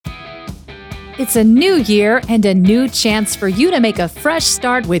It's a new year and a new chance for you to make a fresh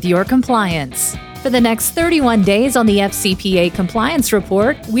start with your compliance. For the next 31 days on the FCPA Compliance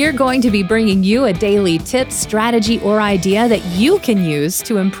Report, we're going to be bringing you a daily tip, strategy, or idea that you can use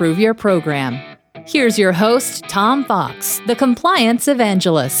to improve your program. Here's your host, Tom Fox, the Compliance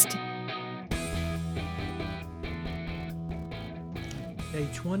Evangelist. Day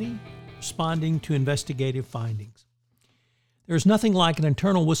 20, Responding to Investigative Findings. There's nothing like an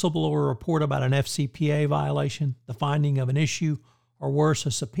internal whistleblower report about an FCPA violation, the finding of an issue, or worse,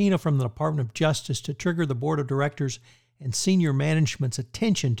 a subpoena from the Department of Justice to trigger the Board of Directors and senior management's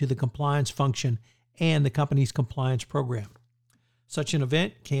attention to the compliance function and the company's compliance program. Such an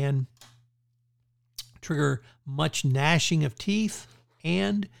event can trigger much gnashing of teeth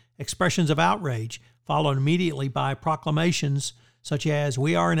and expressions of outrage, followed immediately by proclamations such as,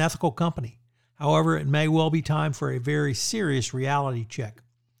 "We are an ethical company." However, it may well be time for a very serious reality check.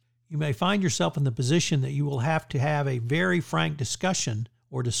 You may find yourself in the position that you will have to have a very frank discussion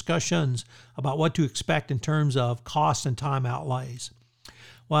or discussions about what to expect in terms of cost and time outlays.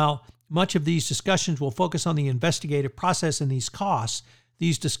 While much of these discussions will focus on the investigative process and these costs,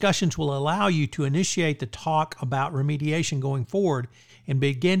 these discussions will allow you to initiate the talk about remediation going forward and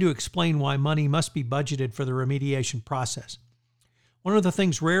begin to explain why money must be budgeted for the remediation process. One of the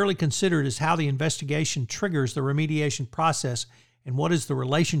things rarely considered is how the investigation triggers the remediation process and what is the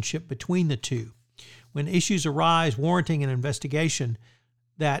relationship between the two. When issues arise warranting an investigation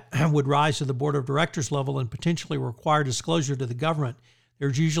that would rise to the Board of Directors level and potentially require disclosure to the government,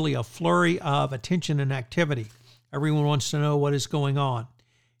 there's usually a flurry of attention and activity. Everyone wants to know what is going on.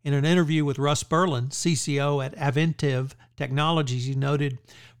 In an interview with Russ Berlin, CCO at Aventiv Technologies, he noted,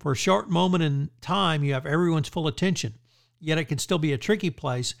 "For a short moment in time, you have everyone's full attention. Yet it can still be a tricky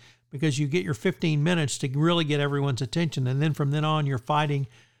place because you get your 15 minutes to really get everyone's attention, and then from then on you're fighting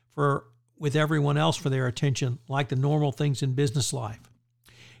with everyone else for their attention, like the normal things in business life.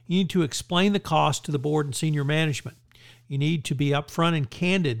 You need to explain the cost to the board and senior management. You need to be upfront and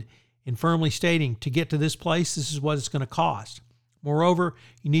candid in firmly stating, to get to this place, this is what it's going to cost. Moreover,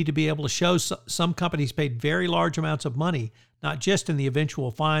 you need to be able to show some companies paid very large amounts of money, not just in the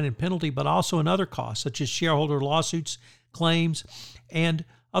eventual fine and penalty, but also in other costs, such as shareholder lawsuits, claims, and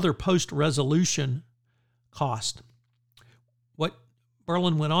other post-resolution cost." What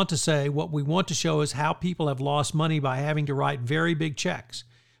Berlin went on to say, what we want to show is how people have lost money by having to write very big checks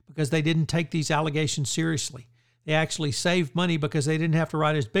because they didn't take these allegations seriously. They actually saved money because they didn't have to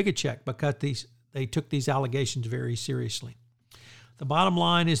write as big a check because they took these allegations very seriously. The bottom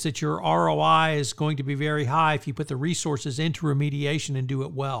line is that your ROI is going to be very high if you put the resources into remediation and do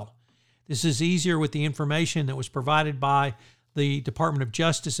it well. This is easier with the information that was provided by the Department of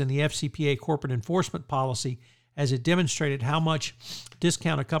Justice and the FCPA corporate enforcement policy, as it demonstrated how much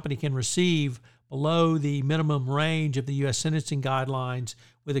discount a company can receive below the minimum range of the U.S. sentencing guidelines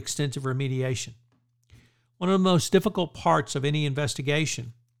with extensive remediation. One of the most difficult parts of any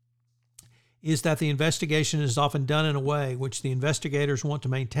investigation is that the investigation is often done in a way which the investigators want to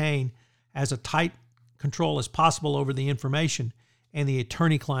maintain as a tight control as possible over the information and the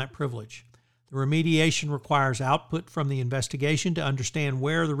attorney-client privilege. The remediation requires output from the investigation to understand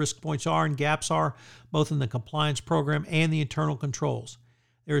where the risk points are and gaps are, both in the compliance program and the internal controls.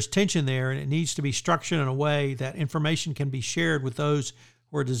 There is tension there, and it needs to be structured in a way that information can be shared with those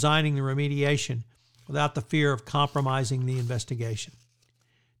who are designing the remediation without the fear of compromising the investigation.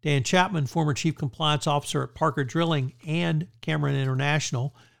 Dan Chapman, former Chief Compliance Officer at Parker Drilling and Cameron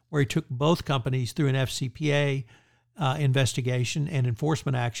International, where he took both companies through an FCPA investigation and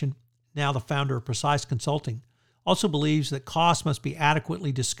enforcement action, now the founder of Precise Consulting, also believes that costs must be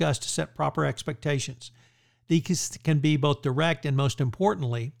adequately discussed to set proper expectations. These can be both direct and, most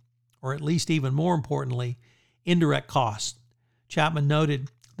importantly, or at least even more importantly, indirect costs. Chapman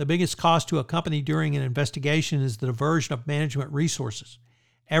noted, "The biggest cost to a company during an investigation is the diversion of management resources.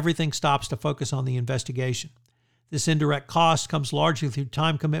 Everything stops to focus on the investigation. This indirect cost comes largely through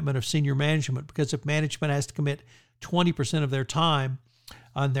time commitment of senior management, because if management has to commit 20% of their time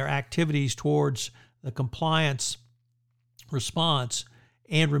on their activities towards the compliance response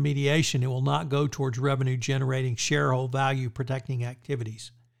and remediation, it will not go towards revenue-generating, shareholder value-protecting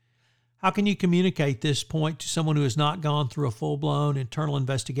activities." How can you communicate this point to someone who has not gone through a full-blown internal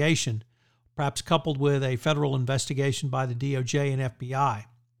investigation, perhaps coupled with a federal investigation by the DOJ and FBI?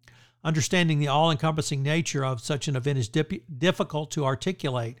 Understanding the all-encompassing nature of such an event is difficult to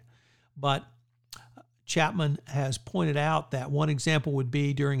articulate, but Chapman has pointed out that one example would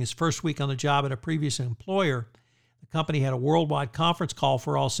be during his first week on the job at a previous employer, the company had a worldwide conference call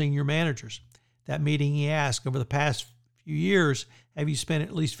for all senior managers. That meeting, he asked, "Over the past few years have you spent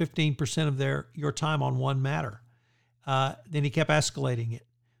at least 15% of your time on one matter? Then he kept escalating it,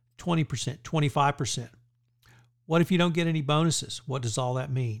 20%, 25%. What if you don't get any bonuses? What does all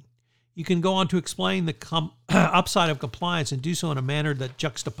that mean? You can go on to explain the upside of compliance and do so in a manner that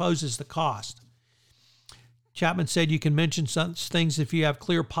juxtaposes the cost. Chapman said you can mention such things if you have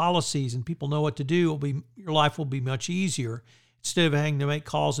clear policies and people know what to do. Your life will be much easier. Instead of having to make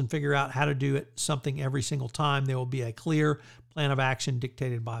calls and figure out how to do something every single time, there will be a clear plan of action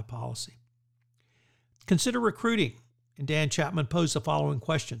dictated by policy. Consider recruiting. And Dan Chapman posed the following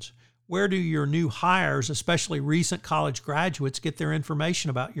questions. Where do your new hires, especially recent college graduates, get their information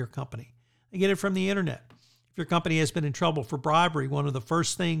about your company? They get it from the internet. If your company has been in trouble for bribery, one of the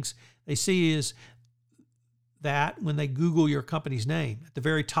first things they see is that when they Google your company's name, at the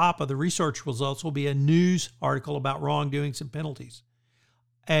very top of the research results will be a news article about wrongdoings and penalties.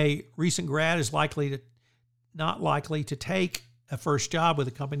 A recent grad is not likely to take a first job with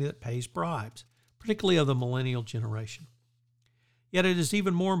a company that pays bribes, particularly of the millennial generation. Yet it is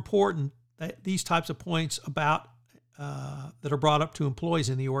even more important that these types of points that are brought up to employees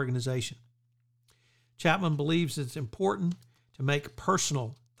in the organization. Chapman believes it's important to make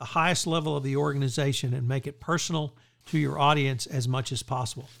personal the highest level of the organization and make it personal to your audience as much as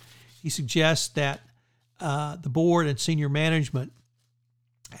possible. He suggests that the board and senior management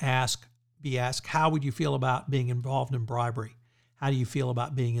be asked, how would you feel about being involved in bribery? How do you feel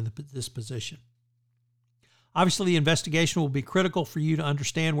about being in this position? Obviously, the investigation will be critical for you to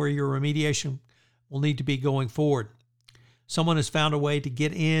understand where your remediation will need to be going forward. Someone has found a way to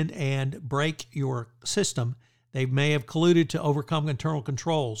get in and break your system. They may have colluded to overcome internal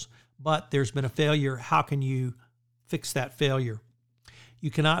controls, but there's been a failure. How can you fix that failure? You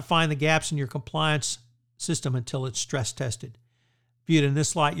cannot find the gaps in your compliance system until it's stress tested. Viewed in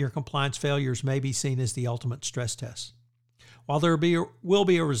this light, your compliance failures may be seen as the ultimate stress test. While there will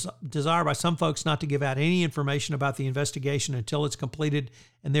be a desire by some folks not to give out any information about the investigation until it's completed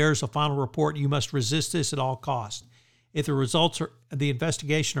and there's a final report, you must resist this at all costs. If the results of the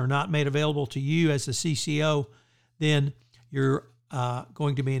investigation are not made available to you as the CCO, then you're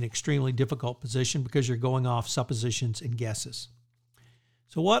going to be in an extremely difficult position because you're going off suppositions and guesses.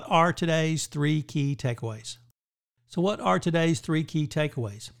 So what are today's three key takeaways?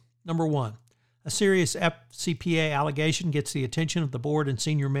 Number one, a serious FCPA allegation gets the attention of the board and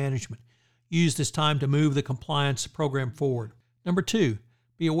senior management. Use this time to move the compliance program forward. Number two,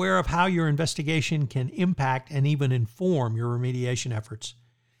 be aware of how your investigation can impact and even inform your remediation efforts.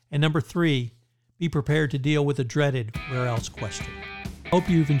 And number three, be prepared to deal with the dreaded where else question. Hope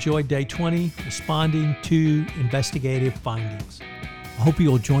you've enjoyed day 20, responding to investigative findings. I hope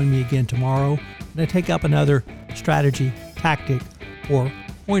you will join me again tomorrow when I take up another strategy, tactic, or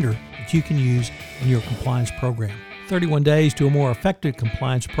pointer that you can use in your compliance program. 31 Days to a More Effective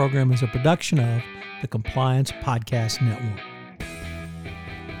Compliance Program is a production of the Compliance Podcast Network.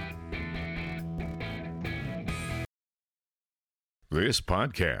 This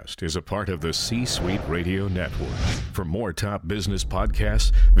podcast is a part of the C-Suite Radio Network. For more top business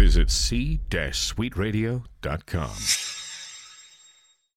podcasts, visit c-suiteradio.com.